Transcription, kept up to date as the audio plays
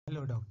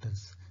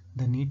doctors,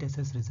 the NEET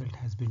SS result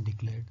has been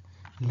declared.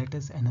 Let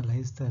us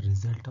analyze the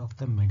result of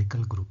the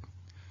medical group.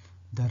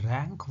 The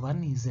rank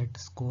 1 is at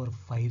score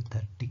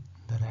 530.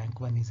 The rank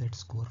 1 is at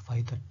score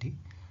 530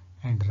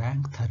 and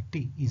rank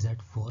 30 is at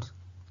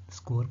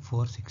score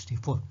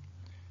 464.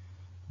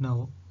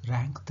 Now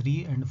rank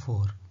 3 and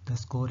 4, the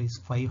score is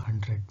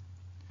 500.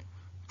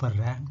 For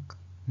rank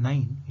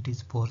 9 it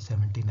is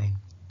 479.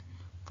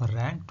 For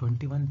rank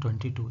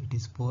 21-22 it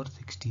is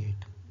 468.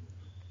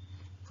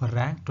 For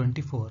rank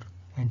 24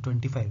 and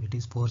 25 it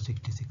is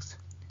 466.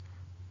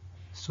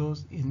 So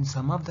in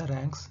some of the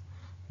ranks,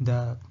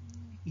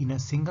 in a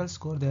single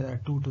score there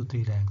are 2 to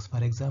 3 ranks.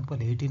 For example,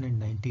 18 and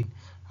 19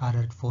 are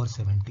at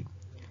 470.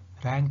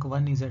 Rank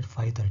 1 is at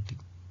 530.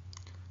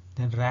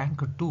 Then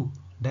rank 2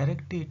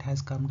 directly it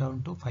has come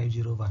down to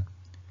 501.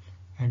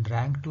 And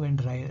rank 2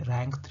 and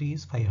rank 3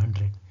 is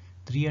 500.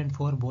 3 and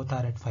 4 both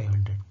are at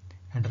 500.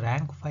 And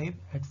rank 5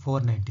 at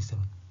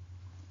 497.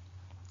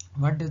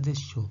 What does this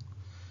show?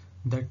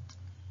 That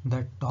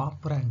the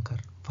top ranker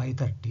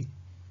 530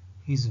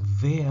 is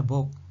way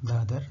above the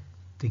other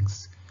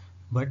things,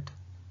 but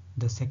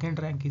the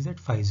second rank is at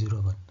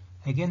 501.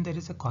 Again there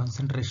is a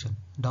concentration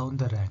down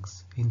the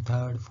ranks. In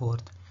 3rd,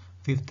 4th,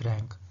 5th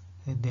rank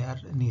they are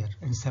near,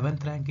 and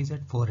 7th rank is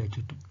at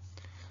 482.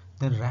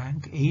 Then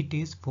rank 8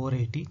 is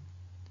 480,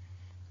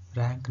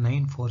 rank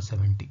 9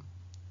 470,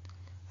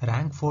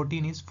 rank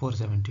 14 is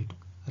 472,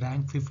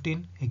 rank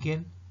 15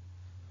 again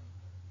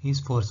is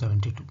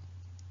 472.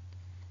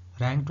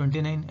 Rank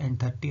 29 and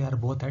 30 are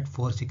both at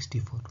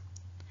 464.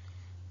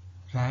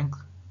 Rank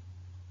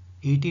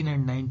 18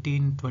 and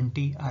 19,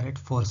 20 are at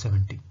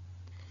 470.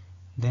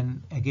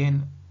 Then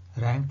again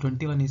rank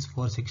 21 is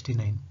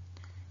 469.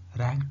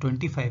 Rank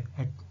 25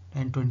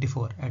 and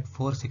 24 at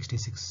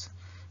 466.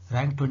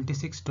 Rank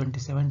 26,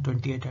 27,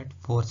 28 at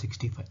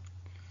 465.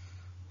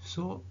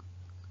 So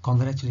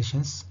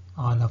congratulations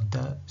all of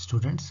the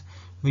students.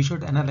 We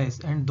should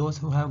analyze, and those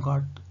who have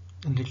got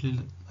little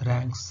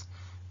ranks,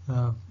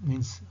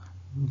 means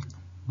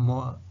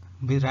more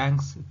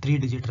ranks,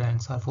 3-digit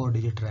ranks or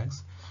 4-digit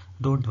ranks,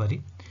 don't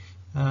worry.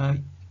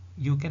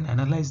 You can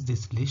analyze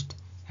this list,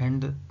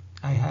 and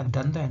I have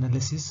done the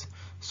analysis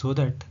so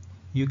that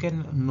you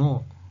can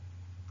know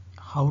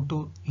how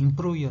to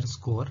improve your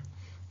score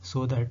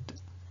so that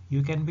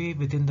you can be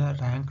within the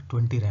rank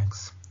 20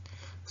 ranks.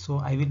 So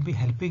I will be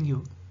helping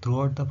you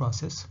throughout the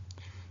process.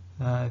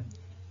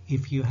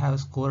 If you have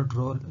scored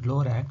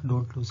low rank,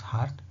 don't lose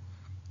heart.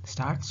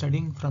 Start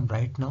studying from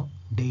right now,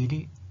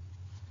 daily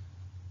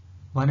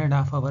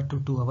 1.5 hours to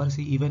 2 hours.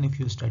 Even if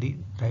you study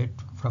right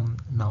from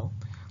now,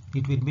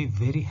 it will be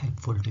very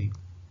helpful to you.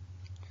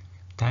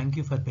 Thank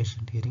you for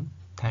patient hearing.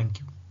 Thank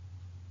you.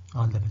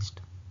 All the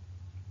best.